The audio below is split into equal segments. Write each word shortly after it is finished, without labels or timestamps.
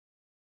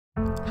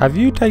Have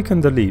you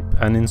taken the leap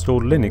and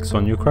installed Linux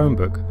on your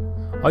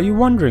Chromebook? Are you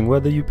wondering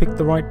whether you picked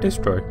the right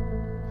distro?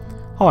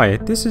 Hi,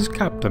 this is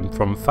Captain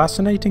from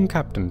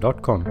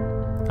fascinatingcaptain.com,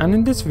 and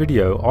in this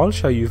video I'll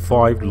show you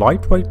 5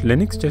 lightweight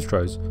Linux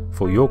distros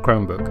for your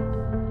Chromebook.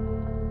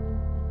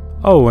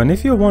 Oh, and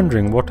if you're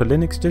wondering what a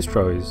Linux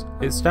distro is,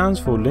 it stands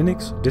for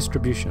Linux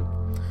Distribution.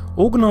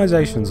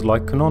 Organizations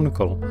like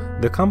Canonical,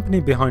 the company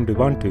behind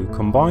Ubuntu,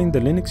 combine the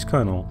Linux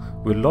kernel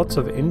with lots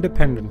of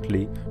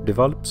independently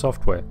developed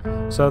software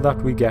so that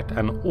we get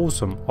an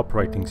awesome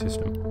operating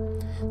system.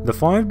 The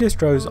 5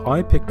 distros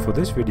I picked for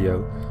this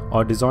video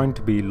are designed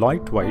to be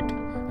lightweight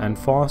and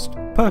fast,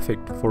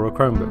 perfect for a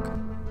Chromebook.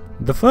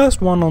 The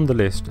first one on the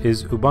list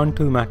is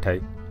Ubuntu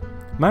Mate.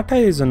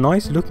 Mate is a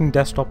nice looking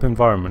desktop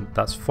environment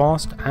that's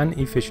fast and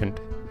efficient.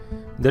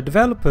 The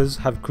developers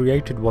have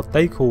created what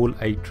they call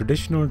a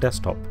traditional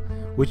desktop,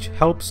 which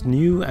helps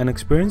new and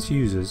experienced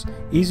users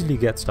easily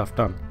get stuff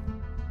done.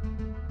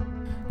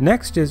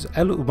 Next is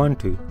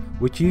Ubuntu,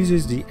 which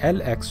uses the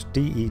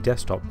LXDE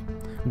desktop,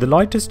 the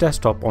lightest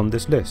desktop on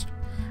this list,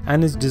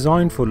 and is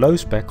designed for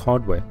low-spec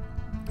hardware.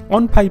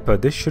 On paper,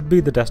 this should be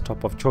the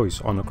desktop of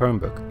choice on a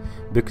Chromebook,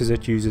 because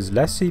it uses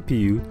less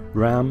CPU,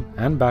 RAM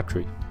and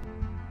battery.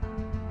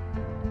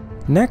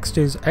 Next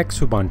is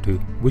Xubuntu,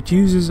 which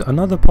uses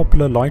another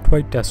popular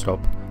lightweight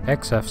desktop,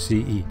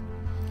 XFCE.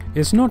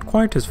 It's not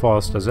quite as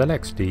fast as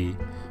LXDE,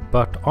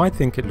 but I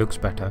think it looks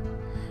better.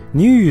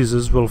 New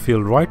users will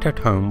feel right at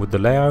home with the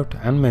layout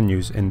and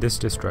menus in this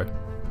distro.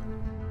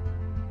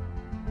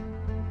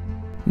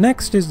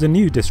 Next is the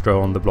new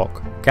distro on the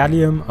block,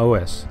 Gallium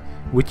OS,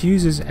 which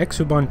uses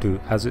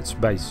Xubuntu as its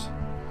base.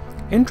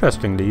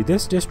 Interestingly,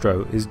 this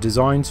distro is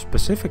designed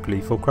specifically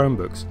for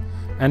Chromebooks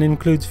and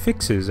includes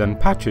fixes and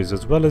patches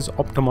as well as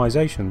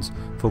optimizations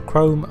for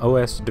Chrome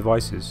OS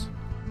devices.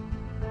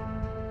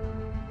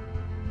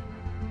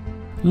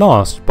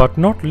 Last but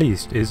not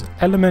least is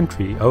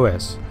Elementary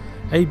OS,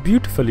 a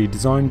beautifully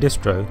designed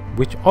distro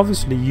which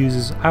obviously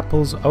uses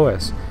Apple's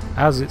OS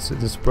as its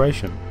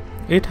inspiration.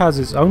 It has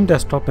its own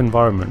desktop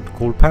environment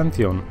called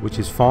Pantheon, which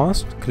is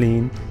fast,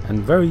 clean and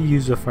very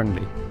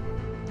user-friendly.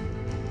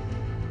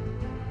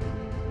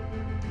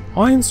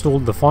 I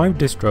installed the 5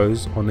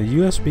 distros on a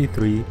USB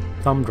 3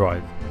 thumb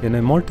drive in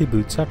a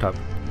multi-boot setup.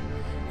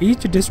 Each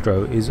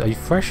distro is a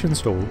fresh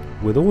install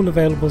with all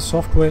available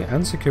software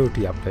and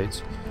security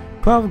updates,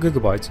 12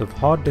 GB of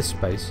hard disk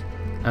space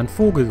and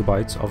 4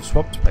 GB of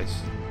swap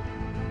space.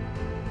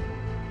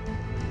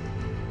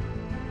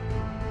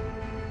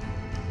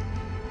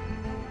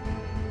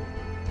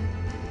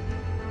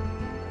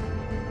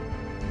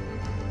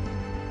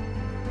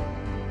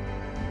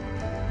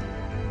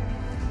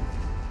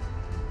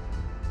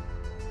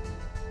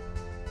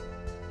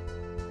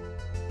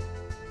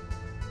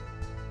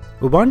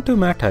 Ubuntu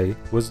Mate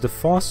was the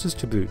fastest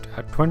to boot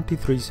at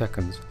 23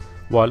 seconds,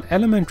 while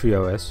Elementary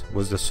OS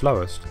was the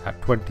slowest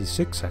at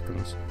 26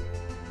 seconds.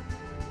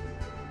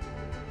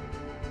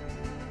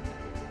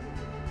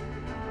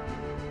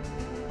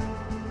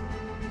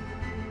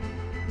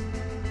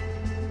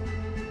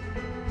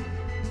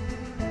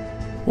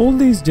 All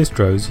these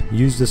distros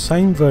use the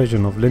same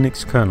version of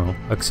Linux kernel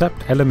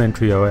except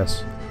Elementary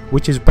OS,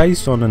 which is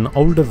based on an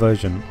older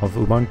version of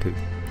Ubuntu.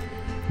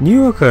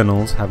 Newer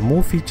kernels have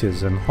more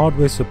features and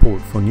hardware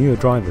support for newer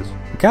drivers.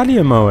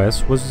 Gallium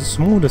OS was the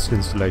smallest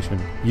installation,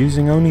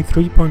 using only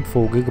 3.4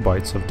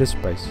 GB of disk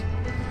space,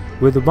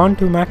 with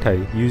Ubuntu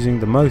Mate using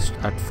the most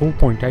at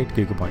 4.8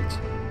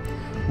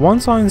 GB.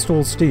 Once I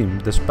installed Steam,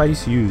 the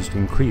space used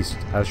increased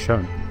as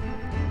shown.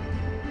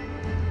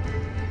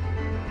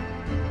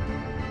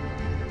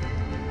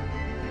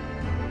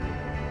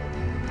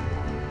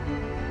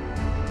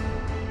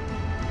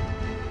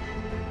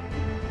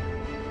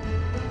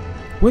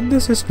 With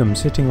the system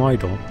sitting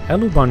idle,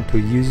 Ubuntu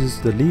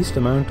uses the least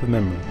amount of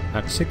memory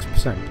at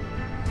 6%,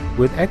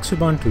 with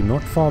Xubuntu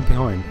not far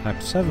behind at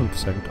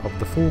 7% of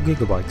the 4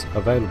 GB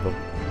available.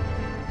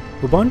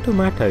 Ubuntu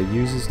Mate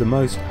uses the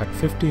most at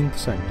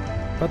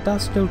 15%, but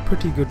that's still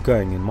pretty good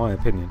going in my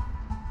opinion.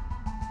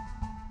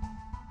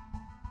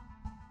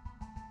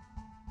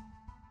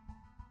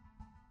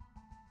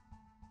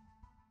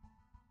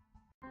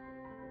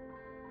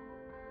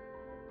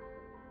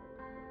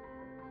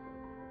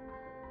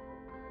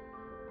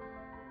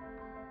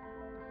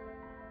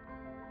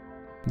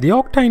 The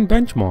Octane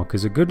benchmark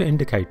is a good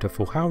indicator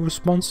for how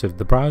responsive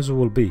the browser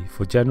will be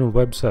for general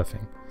web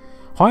surfing.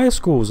 Higher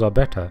scores are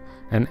better,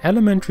 and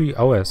Elementary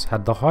OS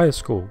had the highest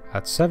score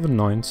at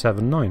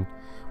 7979,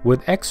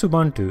 with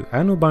Xubuntu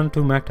and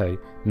Ubuntu Mate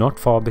not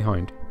far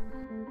behind.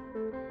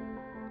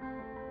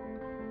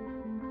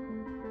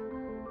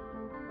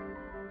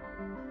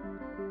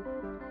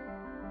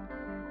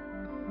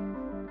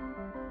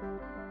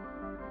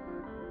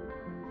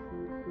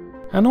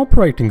 An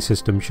operating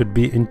system should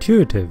be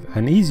intuitive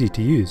and easy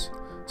to use,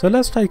 so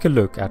let's take a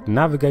look at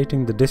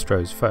navigating the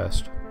distros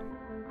first.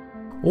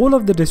 All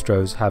of the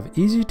distros have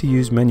easy to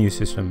use menu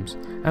systems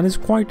and is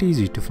quite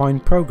easy to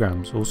find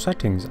programs or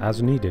settings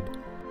as needed.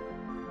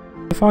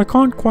 If I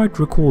can't quite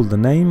recall the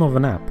name of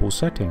an app or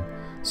setting,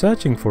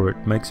 searching for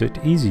it makes it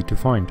easy to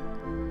find.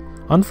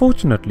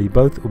 Unfortunately,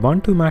 both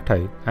Ubuntu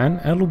Mate and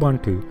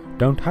Lubuntu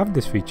don't have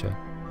this feature.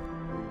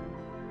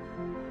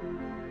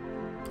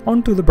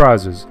 On to the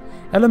browsers.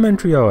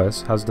 Elementary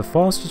OS has the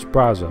fastest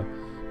browser,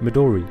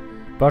 Midori,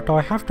 but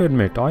I have to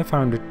admit I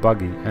found it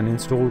buggy and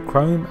installed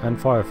Chrome and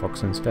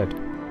Firefox instead.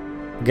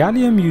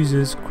 Gallium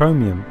uses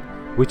Chromium,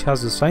 which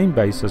has the same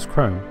base as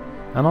Chrome,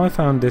 and I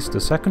found this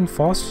the second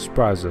fastest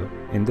browser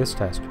in this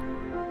test.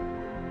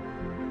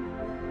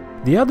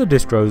 The other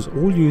distros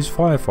all use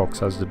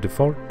Firefox as the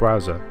default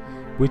browser,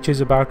 which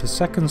is about a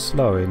second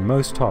slower in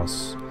most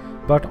tasks,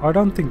 but I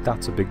don't think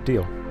that's a big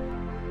deal.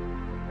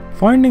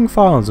 Finding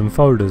files and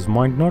folders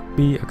might not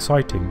be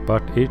exciting,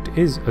 but it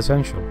is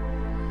essential.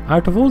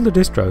 Out of all the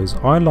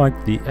distros, I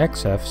like the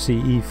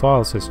XFCE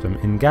file system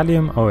in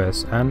Gallium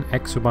OS and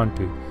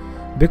Xubuntu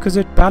because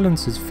it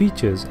balances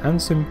features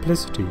and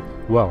simplicity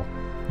well.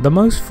 The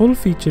most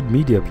full-featured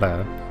media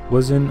player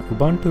was in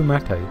Ubuntu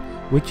Mate,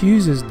 which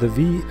uses the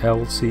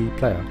VLC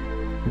player.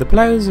 The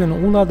players in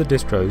all other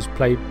distros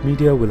played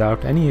media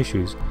without any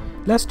issues.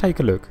 Let's take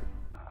a look.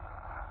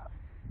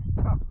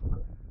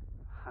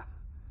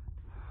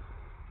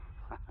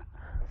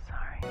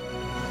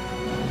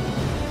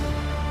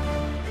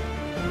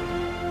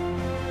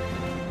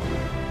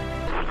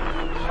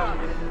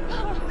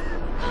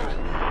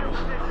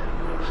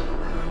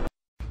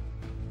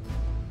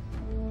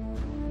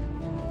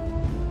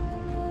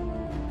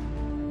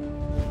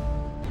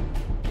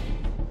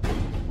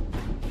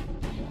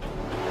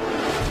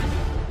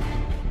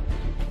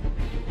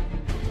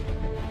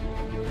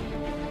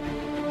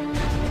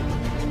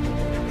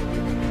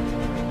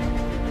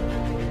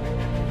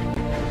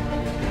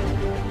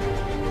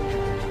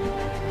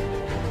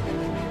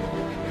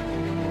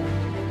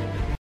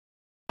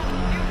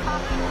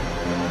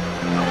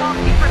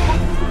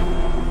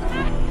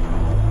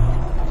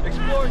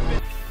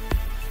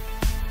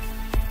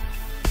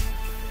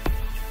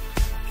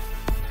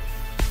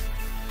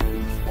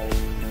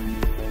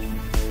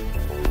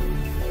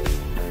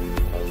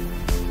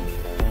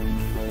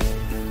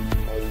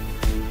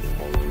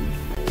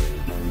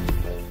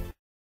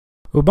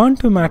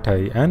 Ubuntu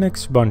Mate and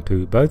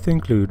Xubuntu both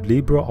include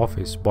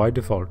LibreOffice by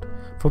default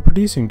for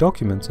producing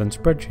documents and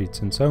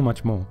spreadsheets and so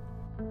much more.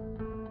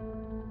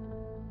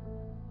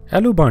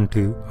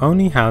 Lubuntu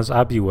only has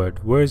AbiWord,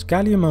 whereas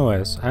Gallium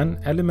OS and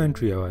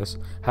Elementary OS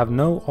have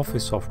no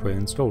Office software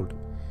installed.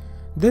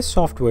 This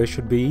software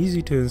should be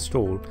easy to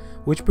install,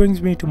 which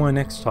brings me to my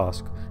next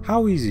task.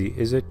 How easy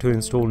is it to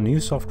install new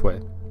software?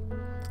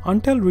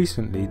 Until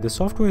recently, the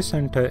software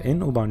center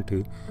in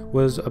Ubuntu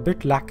was a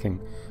bit lacking,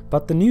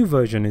 but the new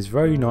version is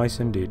very nice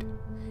indeed.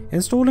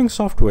 Installing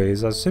software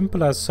is as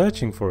simple as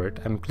searching for it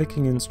and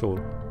clicking install.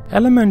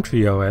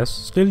 Elementary OS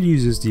still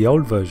uses the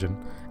old version,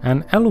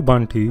 and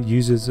Lubuntu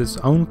uses its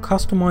own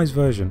customized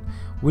version,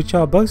 which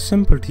are both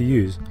simple to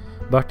use,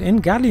 but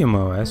in Gallium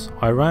OS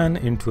I ran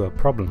into a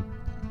problem.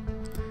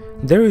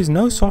 There is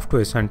no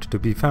software center to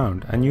be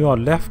found, and you are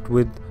left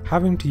with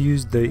having to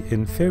use the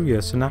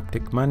inferior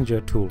Synaptic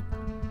Manager tool.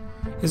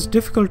 It's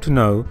difficult to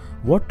know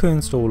what to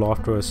install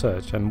after a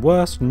search, and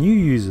worse, new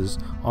users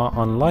are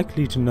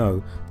unlikely to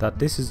know that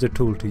this is the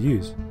tool to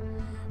use.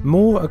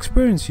 More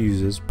experienced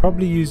users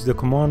probably use the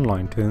command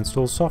line to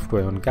install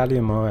software on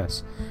Gallium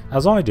OS,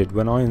 as I did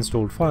when I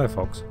installed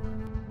Firefox.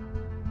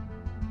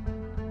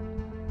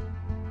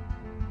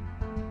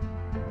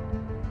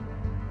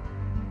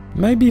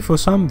 Maybe for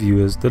some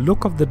viewers the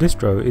look of the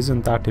distro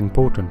isn't that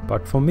important,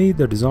 but for me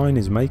the design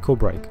is make or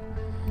break.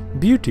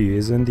 Beauty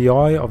is in the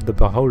eye of the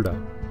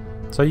beholder,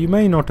 so you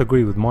may not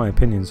agree with my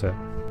opinions here.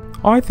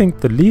 I think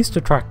the least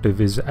attractive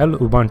is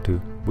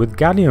Lubuntu, with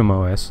Gallium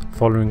OS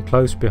following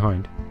close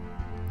behind.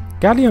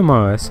 Gallium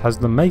OS has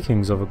the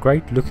makings of a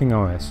great looking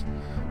OS,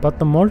 but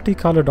the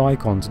multicolored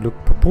icons look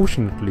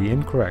proportionately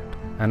incorrect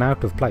and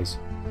out of place.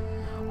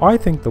 I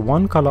think the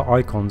one color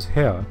icons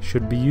here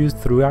should be used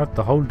throughout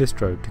the whole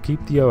distro to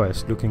keep the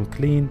OS looking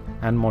clean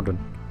and modern.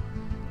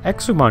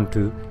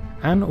 Xubuntu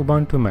and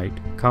Ubuntu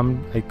Mate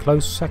come a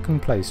close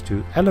second place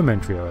to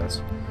Elementary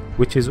OS,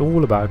 which is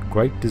all about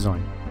great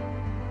design.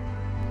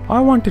 I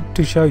wanted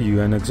to show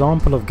you an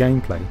example of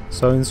gameplay,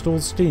 so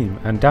installed Steam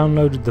and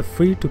downloaded the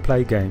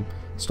free-to-play game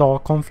Star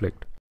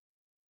Conflict.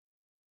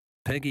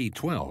 Peggy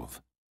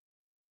 12.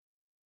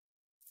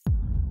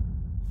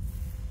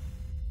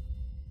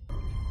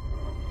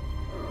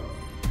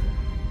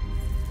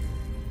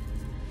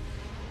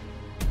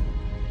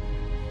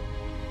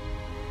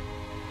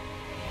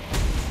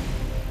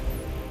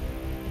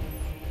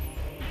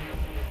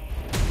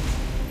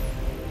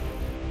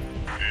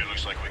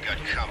 Looks like we got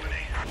company.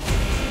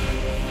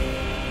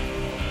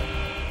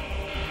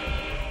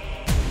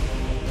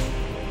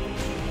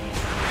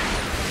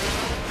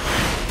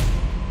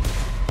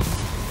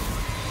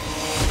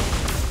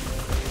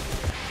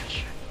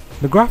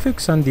 The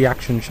graphics and the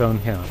action shown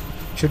here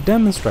should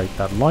demonstrate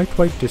that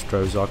lightweight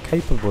distros are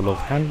capable of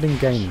handling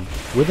gaming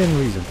within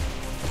reason.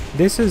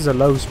 This is a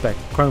low-spec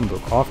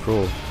Chromebook after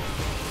all.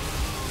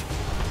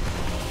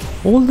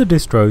 All the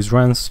distros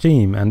ran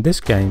Steam and this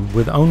game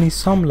with only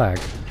some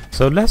lag,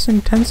 so less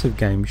intensive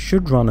games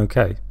should run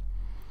okay.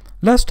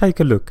 Let's take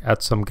a look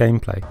at some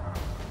gameplay.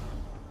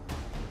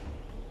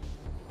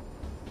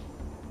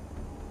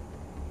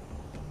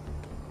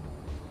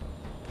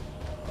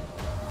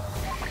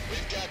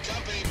 We've got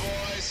company,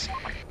 boys.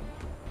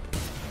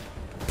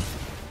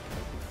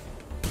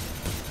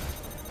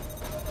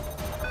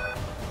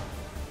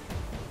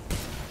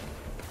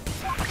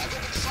 I've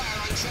opened fire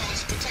on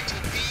drones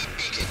protecting B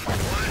beacon.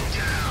 One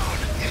down.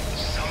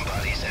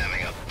 Somebody's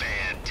having a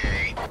bad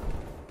day.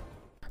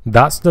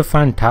 That's the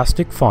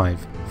fantastic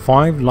 5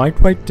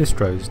 lightweight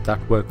distros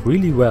that work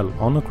really well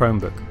on a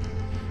Chromebook.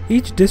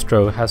 Each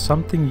distro has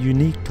something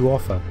unique to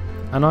offer,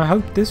 and I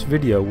hope this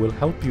video will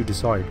help you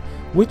decide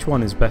which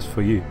one is best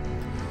for you.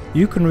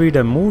 You can read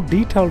a more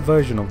detailed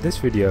version of this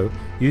video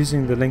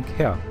using the link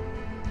here.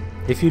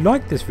 If you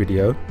like this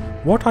video,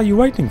 what are you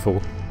waiting for?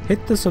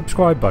 Hit the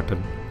subscribe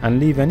button and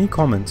leave any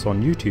comments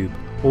on YouTube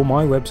or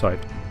my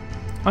website.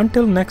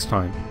 Until next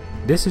time,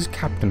 this is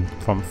Captain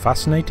from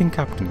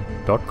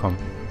fascinatingcaptain.com.